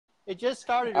It just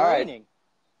started All right. raining.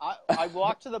 I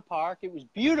walked to the park. It was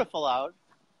beautiful out,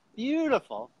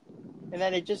 beautiful, and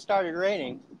then it just started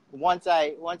raining. Once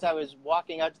I was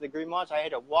walking out to the green mulch, I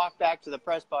had to walk back to the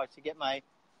press box to get my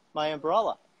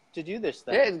umbrella to do this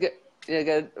thing. Yeah, it's good. Yeah,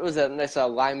 good. It was a nice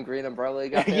lime green umbrella you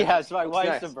got there. Yeah, it's my Looks wife's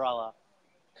nice. umbrella.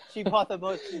 She bought the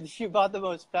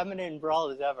most feminine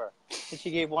umbrellas ever, and she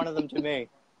gave one of them to me.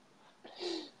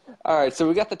 All right, so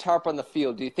we got the tarp on the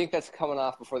field. Do you think that's coming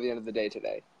off before the end of the day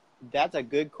today? That's a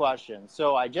good question.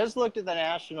 So I just looked at the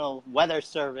National Weather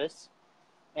Service,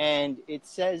 and it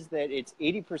says that it's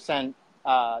 80%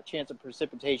 chance of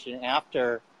precipitation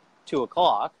after 2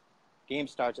 o'clock. Game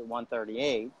starts at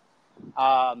 1:38.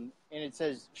 And it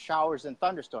says showers and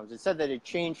thunderstorms. It said that it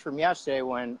changed from yesterday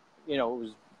when, it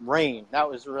was rain. That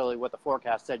was really what the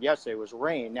forecast said yesterday was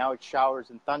rain. Now it's showers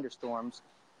and thunderstorms.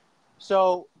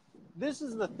 So this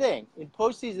is the thing. In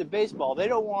postseason baseball, they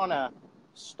don't want to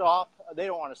start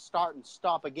and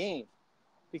stop a game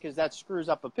because that screws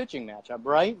up a pitching matchup,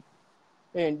 right?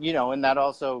 And, and that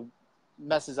also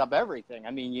messes up everything.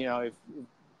 I mean, if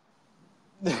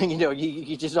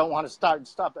you just don't want to start and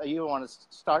stop. You don't want to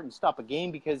start and stop a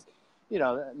game because,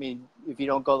 if you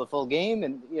don't go the full game,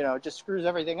 and it just screws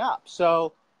everything up.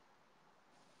 So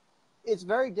it's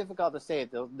very difficult to say if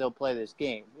they'll play this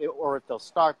game or if they'll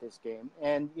start this game.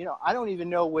 And I don't even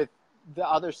know with the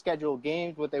other scheduled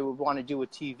games what they would want to do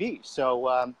with TV.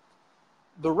 So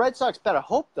the Red Sox better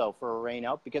hope though for a rain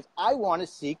out because I want to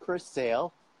see Chris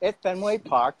Sale at Fenway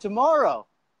Park tomorrow.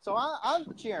 So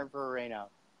I'm cheering for a rain out.